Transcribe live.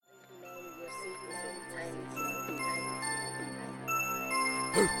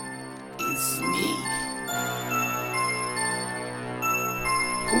It's me.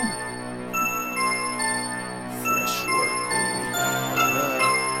 Fresh work, baby.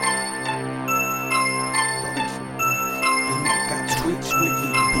 And I got Twich with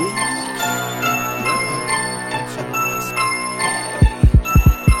me, bitch.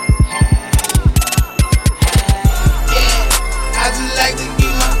 I just like to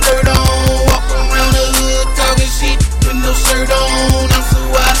get my flirt on, walk around the hood talking shit with no shirt on. I'm so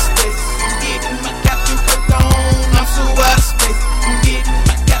out of space, I'm getting my Captain Kirk on. I'm so out of space, I'm getting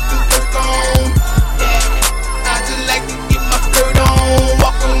my Captain Kirk on. Yeah, I just like to get my flirt on,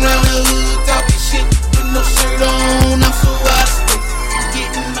 walk around the hood talking shit with no shirt on. I'm so out of space, I'm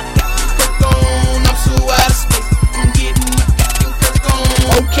getting my Captain Kirk on. I'm so out of space, I'm getting my Captain Kirk on.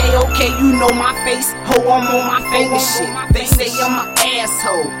 Okay, you know my face, ho, I'm on my famous shit. They say I'm an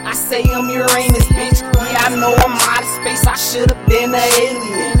asshole, I say I'm Uranus, bitch. Yeah, I know I'm out of space, I should've been an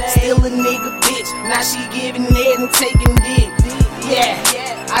alien. Still a nigga, bitch, now she giving head and taking dick. Yeah,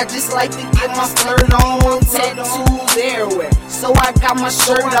 I just like to get my flirt on, tattoos everywhere. So I got my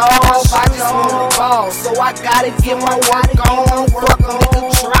shirt off, I just wanna ball. So I gotta get my work on, fuck a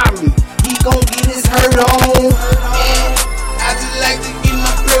nigga try me, he gon' get his hurt on. Yeah, I just like to get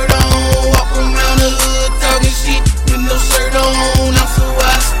my flirt on, walk around the hood talking shit with no shirt on. I'm so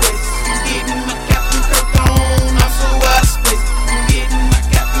out of space, I'm getting my Captain Kirk on. I'm so out of space, I'm getting my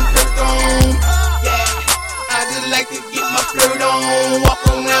Captain Kirk on. Yeah, I just like to get my flirt on, walk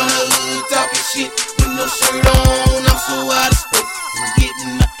around the hood talking shit with no shirt on. I'm so out of space, I'm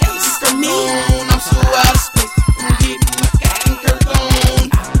getting my Captain Kirk on. I'm so out of space, I'm getting my Captain Kirk on.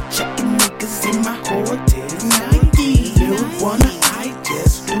 Checking niggas in my hotel, Nike. Little wanna, I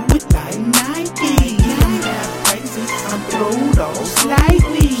just do it like Nike. I'm not crazy, I'm throwed off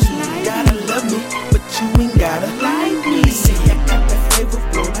slightly. You gotta love me, but you ain't gotta like me. They say I got that flavor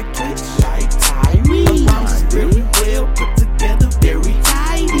flow like Twich, like Tyree. My mom's very well put together, very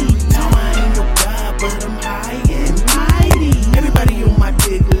tidy. Now I ain't no god, but I'm high and mighty. Everybody on my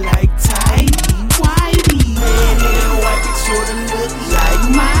dick like tidy, whitey. Man, little white bitch sorta look like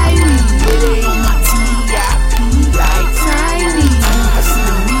Miley. Yeah, on my TIP like Tiny.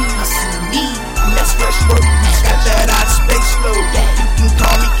 Hustling me, and that's fresh work. Got that out of space flow. You can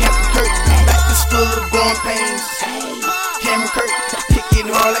call me Captain Kirk. Back is full of growing pains. Cameron Kirk, pick it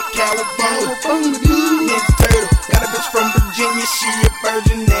all like cowabunga. Ninja Turtle, got a bitch from Virginia. She a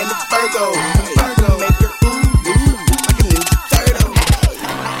virgin and a Virgo. Virgo make her like a Ninja Turtle.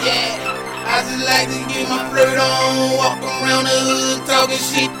 Yeah, I just like to get my flirt on, walk around the hood talking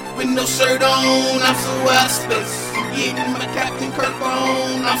shit with no shirt on. I'm so out of space, I'm getting my Captain Kirk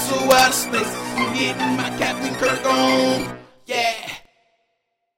on. I'm so out of space, I'm getting my Captain Kirk on. Yeah.